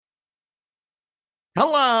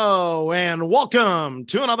Hello and welcome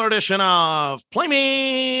to another edition of Play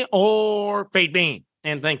Me or Fade Me.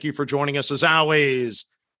 And thank you for joining us as always.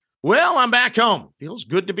 Well, I'm back home. Feels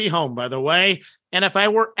good to be home, by the way. And if I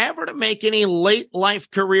were ever to make any late life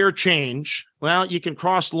career change, well, you can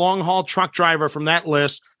cross long haul truck driver from that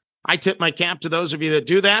list. I tip my cap to those of you that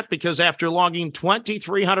do that because after logging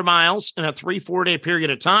 2,300 miles in a 3-4 day period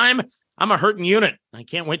of time, I'm a hurting unit. I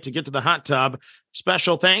can't wait to get to the hot tub.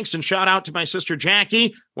 Special thanks and shout out to my sister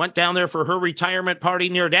Jackie. Went down there for her retirement party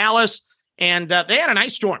near Dallas, and they had an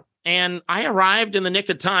ice storm. And I arrived in the nick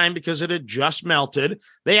of time because it had just melted.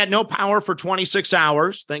 They had no power for 26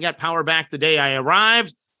 hours. They got power back the day I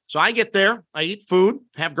arrived. So I get there, I eat food,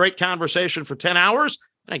 have great conversation for 10 hours,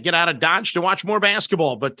 and I get out of Dodge to watch more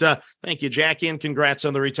basketball. But thank you, Jackie, and congrats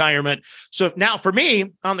on the retirement. So now for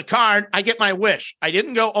me, on the card, I get my wish. I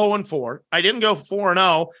didn't go 0-4. I didn't go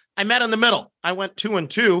 4-0. I met in the middle. I went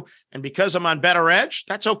 2-2, and because I'm on better edge,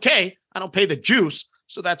 that's okay. I don't pay the juice,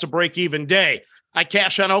 so that's a break-even day. I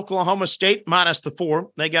cash on Oklahoma State minus the 4.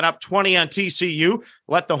 They got up 20 on TCU,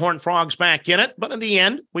 let the Horned Frogs back in it, but in the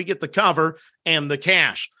end, we get the cover and the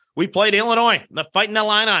cash. We played Illinois, the Fighting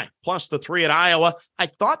Illini, plus the 3 at Iowa. I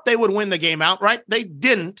thought they would win the game outright. They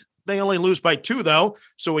didn't. They only lose by 2, though,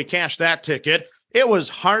 so we cashed that ticket. It was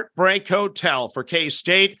Heartbreak Hotel for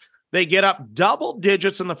K-State. They get up double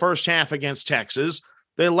digits in the first half against Texas.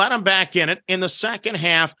 They let them back in it. In the second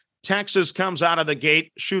half, Texas comes out of the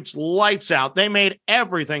gate, shoots lights out. They made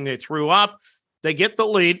everything they threw up. They get the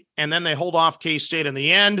lead, and then they hold off K-State in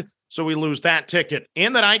the end. So we lose that ticket.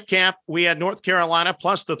 In the nightcap, we had North Carolina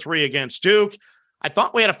plus the 3 against Duke. I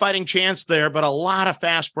thought we had a fighting chance there, but a lot of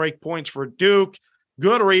fast break points for Duke.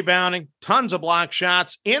 Good rebounding, tons of block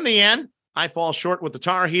shots. In the end, I fall short with the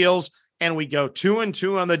Tar Heels, and we go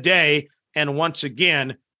 2-2 on the day. And once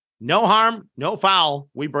again, no harm, no foul.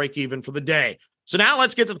 We break even for the day. So now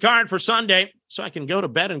let's get to the card for Sunday so I can go to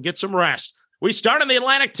bed and get some rest. We start in the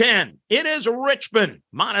Atlantic 10. It is Richmond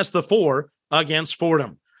minus the 4 against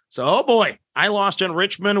Fordham. So, oh boy, I lost in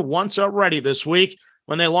Richmond once already this week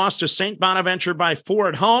when they lost to St. Bonaventure by 4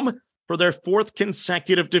 at home for their 4th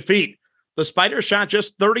consecutive defeat. The Spiders shot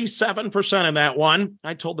just 37% in that one.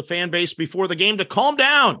 I told the fan base before the game to calm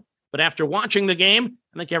down. But after watching the game,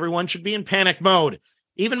 I think everyone should be in panic mode.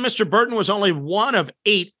 Even Mr. Burton was only 1 of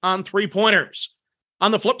 8 on 3-pointers.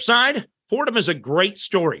 On the flip side, Fordham is a great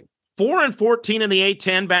story. 4-14 in the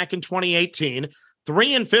A-10 back in 2018,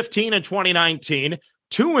 3-15 in 2019,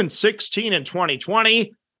 2-16 in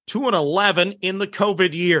 2020, 2-11 in the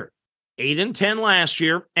COVID year, 8-10 last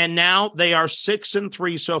year, and now they are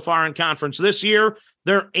 6-3 so far in conference this year.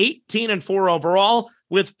 They're 18-4 overall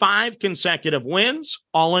with 5 consecutive wins,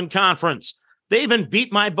 all in conference. They even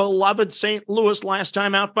beat my beloved St. Louis last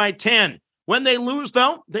time out by 10. When they lose,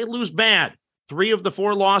 though, they lose bad. 3 of the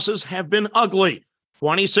 4 losses have been ugly.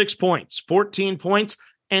 26 points, 14 points,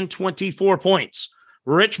 and 24 points.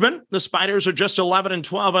 Richmond, the Spiders are just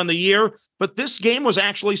 11-12 on the year, but this game was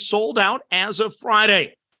actually sold out as of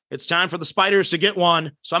Friday. It's time for the Spiders to get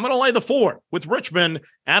one, so I'm going to lay the 4 with Richmond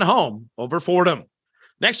at home over Fordham.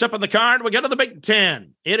 Next up on the card, we go to the Big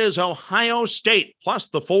Ten. It is Ohio State plus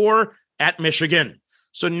the 4 at Michigan.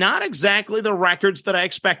 So not exactly the records that I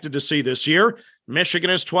expected to see this year. Michigan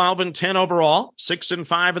is 12-10 overall,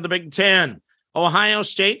 6-5 in the Big Ten. Ohio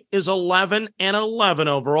State is 11-11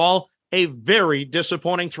 overall, a very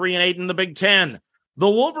disappointing 3-8 in the Big Ten. The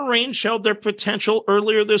Wolverines showed their potential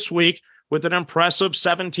earlier this week with an impressive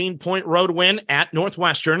 17-point road win at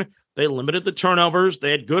Northwestern. They limited the turnovers.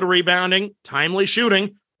 They had good rebounding, timely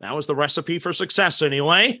shooting. That was the recipe for success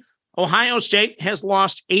anyway. Ohio State has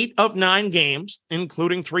lost 8 of 9 games,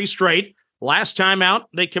 including 3 straight. Last time out,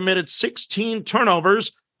 they committed 16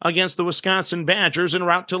 turnovers against the Wisconsin Badgers en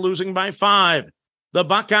route to losing by 5. The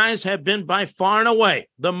Buckeyes have been by far and away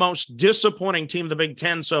the most disappointing team of the Big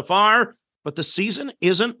Ten so far, but the season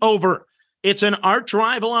isn't over. It's an arch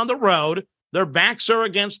rival on the road. Their backs are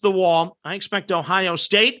against the wall. I expect Ohio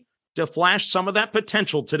State to flash some of that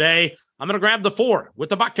potential today. I'm going to grab the 4 with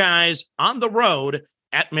the Buckeyes on the road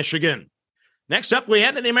at Michigan. Next up, we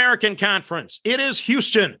head to the American Conference. It is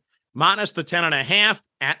Houston minus the 10.5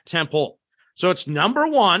 at Temple. So it's number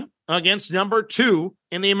 1 against number 2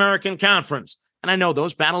 in the American Conference. And I know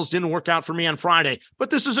those battles didn't work out for me on Friday, but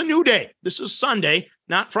this is a new day. This is Sunday,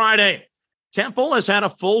 not Friday. Temple has had a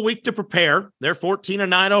full week to prepare. They're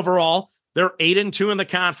 14-9 overall. They're 8-2 in the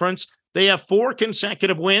conference. They have 4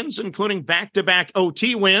 consecutive wins, including back-to-back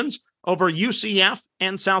OT wins over UCF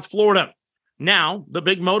and South Florida. Now, the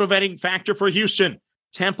big motivating factor for Houston.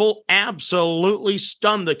 Temple absolutely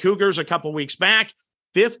stunned the Cougars a couple weeks back,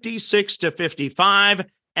 56-55.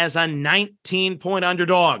 as a 19-point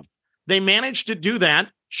underdog. They managed to do that,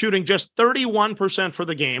 shooting just 31% for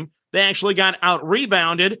the game. They actually got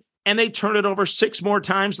out-rebounded, and they turned it over 6 more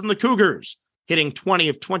times than the Cougars, hitting 20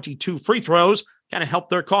 of 22 free throws. Kind of helped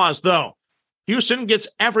their cause, though. Houston gets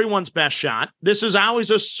everyone's best shot. This is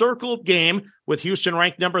always a circled game with Houston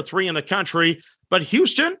ranked number 3 in the country, but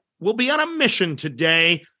Houston will be on a mission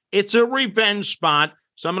today. It's a revenge spot,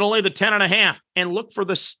 so I'm going to lay the 10.5 and look for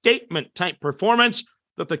the statement-type performance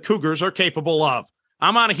that the Cougars are capable of.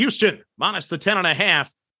 I'm on Houston, minus the 10.5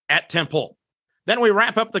 at Temple. Then we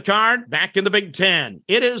wrap up the card back in the Big Ten.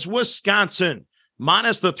 It is Wisconsin,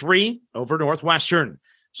 minus the 3 over Northwestern.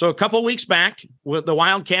 So a couple weeks back, the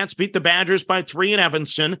Wildcats beat the Badgers by 3 in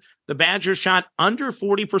Evanston. The Badgers shot under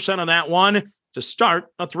 40% on that one to start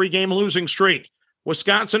a 3-game losing streak.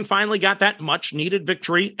 Wisconsin finally got that much-needed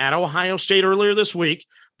victory at Ohio State earlier this week.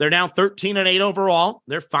 They're now 13-8 overall.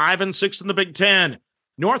 They're 5-6 in the Big Ten.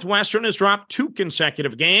 Northwestern has dropped 2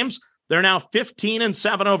 consecutive games. They're now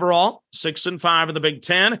 15-7 overall, 6-5 in the Big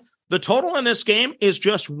Ten. The total in this game is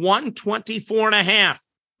just 124.5.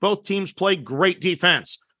 Both teams play great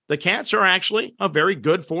defense. The Cats are actually a very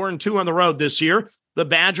good 4-2 on the road this year. The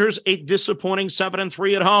Badgers, a disappointing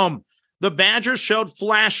 7-3 at home. The Badgers showed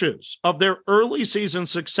flashes of their early season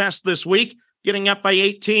success this week, getting up by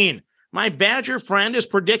 18. My Badger friend is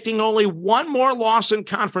predicting only 1 more loss in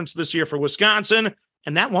conference this year for Wisconsin,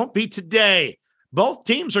 and that won't be today. Both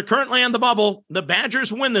teams are currently on the bubble. The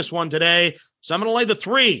Badgers win this one today, so I'm going to lay the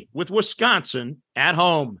 3 with Wisconsin at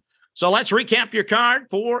home. So let's recap your card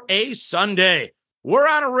for a Sunday. We're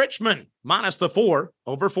on a Richmond, minus the 4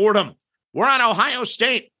 over Fordham. We're on Ohio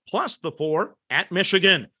State, plus the 4 at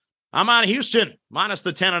Michigan. I'm on Houston, minus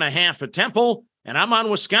the 10.5 at Temple. And I'm on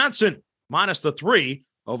Wisconsin, minus the 3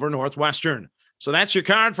 over Northwestern. So that's your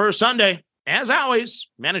card for a Sunday. As always,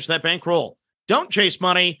 manage that bankroll. Don't chase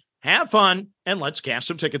money, have fun, and let's cash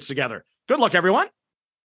some tickets together. Good luck, everyone.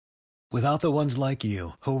 Without the ones like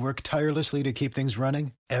you, who work tirelessly to keep things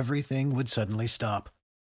running, everything would suddenly stop.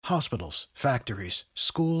 Hospitals, factories,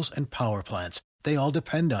 schools, and power plants, they all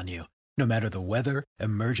depend on you. No matter the weather,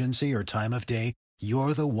 emergency, or time of day,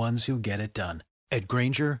 you're the ones who get it done. At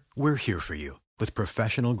Grainger, we're here for you with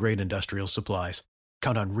professional-grade industrial supplies.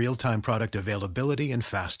 Count on real-time product availability and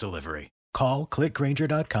fast delivery. Call, click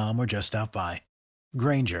Grainger.com, or just stop by.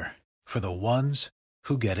 Grainger, for the ones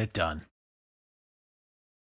who get it done.